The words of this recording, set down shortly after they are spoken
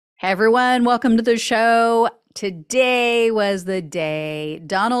Hey everyone, welcome to the show. Today was the day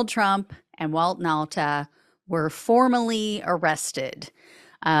Donald Trump and Walt Nauta were formally arrested.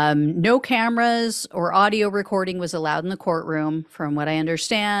 No cameras or audio recording was allowed in the courtroom, from what I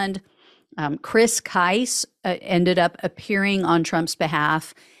understand. Chris Kise ended up appearing on Trump's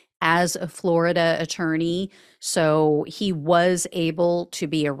behalf as a Florida attorney. So he was able to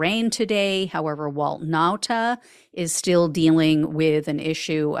be arraigned today. However, Walt Nauta is still dealing with an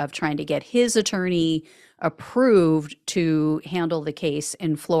issue of trying to get his attorney approved to handle the case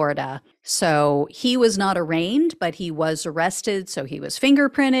in Florida. So he was not arraigned, but he was arrested. So he was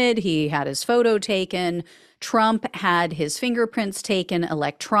fingerprinted. He had his photo taken. Trump had his fingerprints taken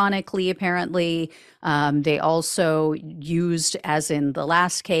electronically, apparently. They also used, as in the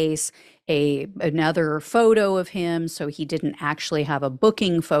last case, another photo of him, so he didn't actually have a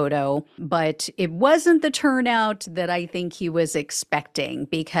booking photo. But it wasn't the turnout that I think he was expecting,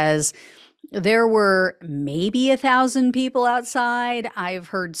 because there were maybe 1,000 people outside. I've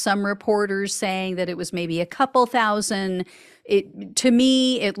heard some reporters saying that it was maybe a couple thousand. To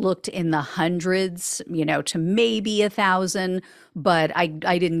me, it looked in the hundreds, to maybe 1,000, but I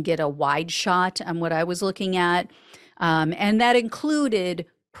didn't get a wide shot on what I was looking at. And that included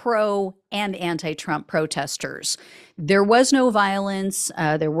pro and anti-Trump protesters. There was no violence.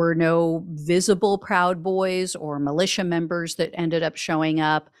 There were no visible Proud Boys or militia members that ended up showing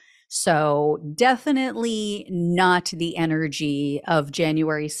up. So definitely not the energy of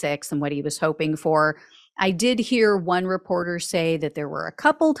January 6th and what he was hoping for. I did hear one reporter say that there were a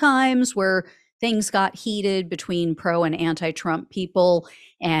couple times where things got heated between pro and anti-Trump people,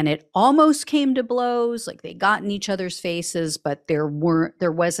 and it almost came to blows, like they got in each other's faces, but there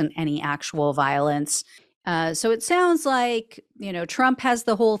wasn't any actual violence. So it sounds like, Trump has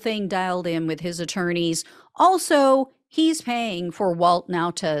the whole thing dialed in with his attorneys. Also, he's paying for Walt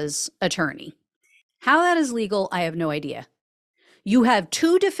Nauta's attorney. How that is legal, I have no idea. You have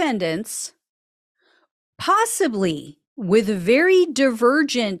two defendants, possibly with very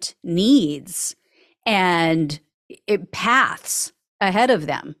divergent needs and paths ahead of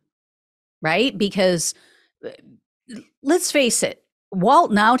them, right? Because let's face it,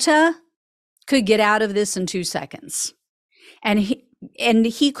 Walt Nauta could get out of this in 2 seconds. And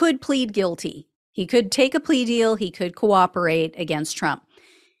he could plead guilty. He could take a plea deal. He could cooperate against Trump.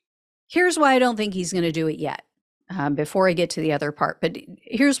 Here's why I don't think he's going to do it yet, before I get to the other part. But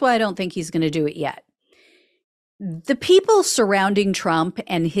here's why I don't think he's going to do it yet. The people surrounding Trump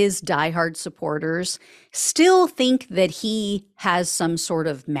and his diehard supporters still think that he has some sort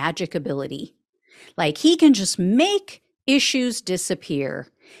of magic ability. Like he can just make issues disappear.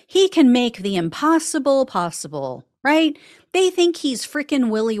 He can make the impossible possible, right? They think he's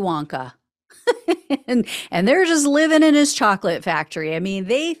freaking Willy Wonka. and they're just living in his chocolate factory. I mean,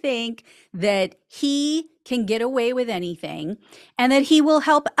 they think that he can get away with anything and that he will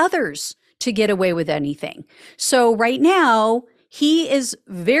help others to get away with anything. So right now, he is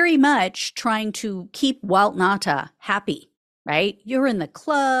very much trying to keep Walt Nauta happy, right? You're in the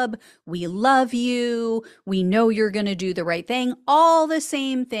club. We love you. We know you're going to do the right thing. All the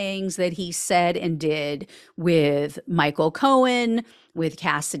same things that he said and did with Michael Cohen, with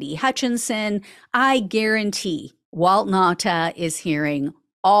Cassidy Hutchinson. I guarantee Walt Nauta is hearing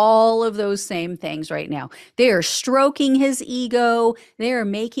all of those same things right now. They are stroking his ego. They are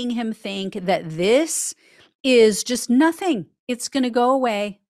making him think that this is just nothing. It's going to go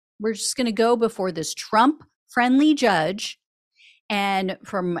away. We're just going to go before this Trump-friendly judge. And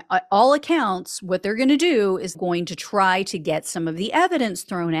from all accounts, what they're going to do is going to try to get some of the evidence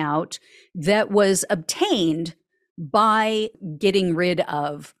thrown out that was obtained by getting rid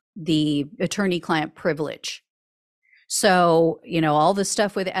of the attorney-client privilege. So, all the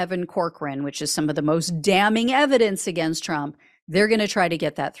stuff with Evan Corcoran, which is some of the most damning evidence against Trump, they're going to try to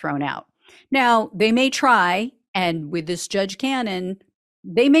get that thrown out. Now, they may try, and with this Judge Cannon,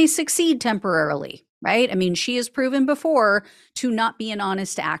 they may succeed temporarily, right? I mean, she has proven before to not be an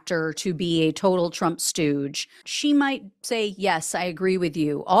honest actor, to be a total Trump stooge. She might say, yes, I agree with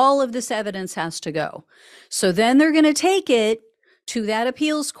you. All of this evidence has to go. So then they're going to take it to that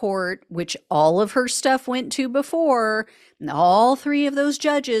appeals court, which all of her stuff went to before. And all three of those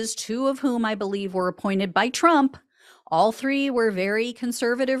judges, two of whom I believe were appointed by Trump, all three were very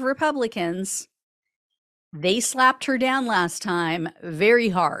conservative Republicans. They slapped her down last time very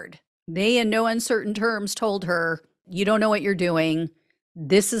hard. They, in no uncertain terms, told her, you don't know what you're doing.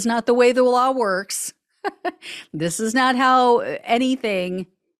 This is not the way the law works. This is not how anything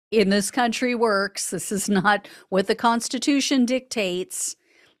in this country works. This is not what the Constitution dictates.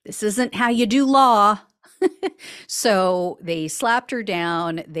 This isn't how you do law. So they slapped her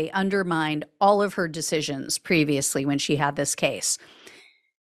down. They undermined all of her decisions previously when she had this case.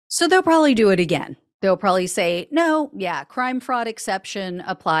 So they'll probably do it again. They'll probably say, no, yeah, crime fraud exception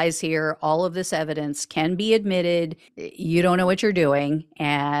applies here. All of this evidence can be admitted. You don't know what you're doing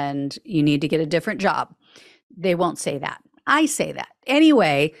and you need to get a different job. They won't say that. I say that.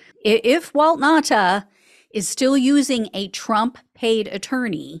 Anyway, if Walt Nauta is still using a Trump paid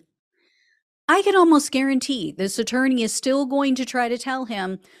attorney, I can almost guarantee this attorney is still going to try to tell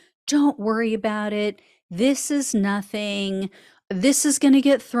him, don't worry about it. This is nothing. This is going to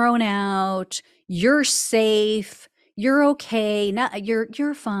get thrown out. You're safe. You're okay.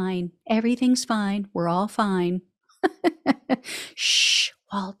 You're fine. Everything's fine. We're all fine. Shh,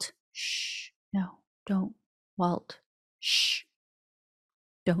 Walt. Shh. No, don't. Walt. Shh.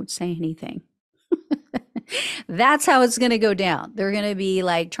 Don't say anything. That's how it's going to go down. They're going to be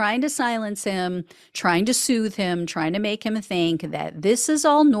like trying to silence him, trying to soothe him, trying to make him think that this is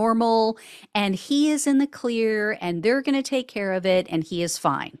all normal and he is in the clear and they're going to take care of it and he is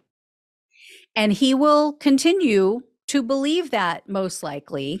fine. And he will continue to believe that most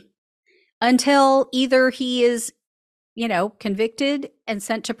likely until either he is, convicted and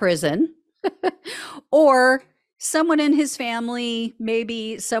sent to prison or someone in his family,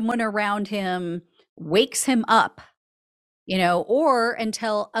 maybe someone around him wakes him up, or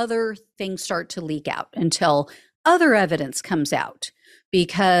until other things start to leak out, until other evidence comes out.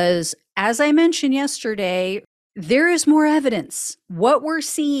 Because as I mentioned yesterday, there is more evidence. What we're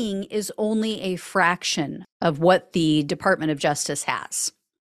seeing is only a fraction of what the Department of Justice has.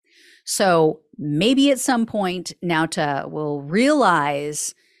 So maybe at some point, Nauta will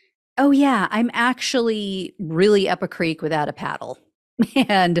realize, oh yeah, I'm actually really up a creek without a paddle.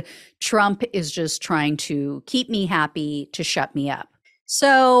 And Trump is just trying to keep me happy to shut me up.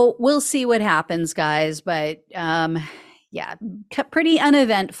 So we'll see what happens, guys. But yeah, pretty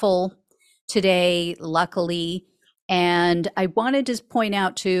uneventful today, luckily. And I wanted to point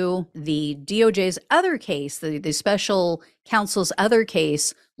out too, the DOJ's other case, the special counsel's other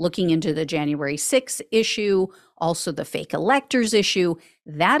case, looking into the January 6th issue, also the fake electors issue,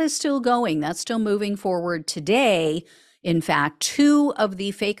 that is still going. That's still moving forward today. In fact, 2 of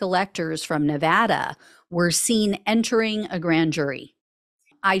the fake electors from Nevada were seen entering a grand jury.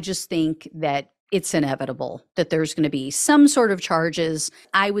 I just think that it's inevitable that there's going to be some sort of charges.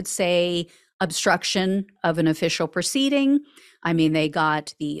 I would say obstruction of an official proceeding. I mean, they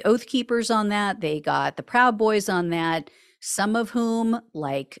got the Oath Keepers on that. They got the Proud Boys on that. Some of whom,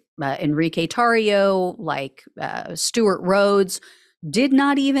 like Enrique Tarrio, like Stuart Rhodes, did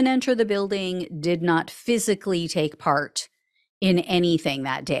not even enter the building, did not physically take part in anything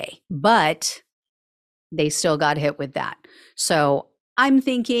that day, but they still got hit with that. So I'm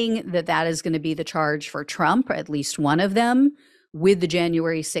thinking that that is going to be the charge for Trump, or at least one of them, with the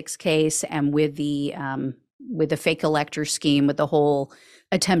January 6th case and with the fake elector scheme, with the whole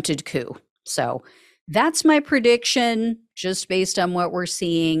attempted coup. So that's my prediction, just based on what we're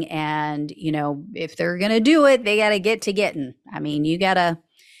seeing. And, if they're going to do it, they got to get to getting. I mean, you got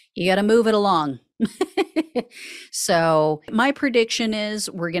to move it along. So my prediction is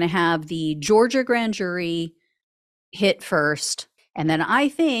we're going to have the Georgia grand jury hit first. And then I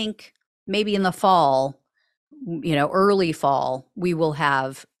think maybe in the fall, early fall, we will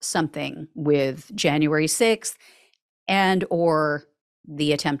have something with January 6th and or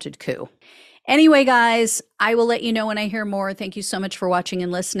the attempted coup. Anyway, guys, I will let you know when I hear more. Thank you so much for watching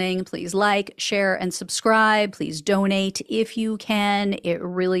and listening. Please like, share, and subscribe. Please donate if you can. It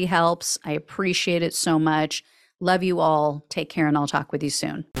really helps. I appreciate it so much. Love you all. Take care, and I'll talk with you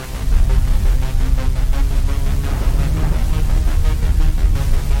soon.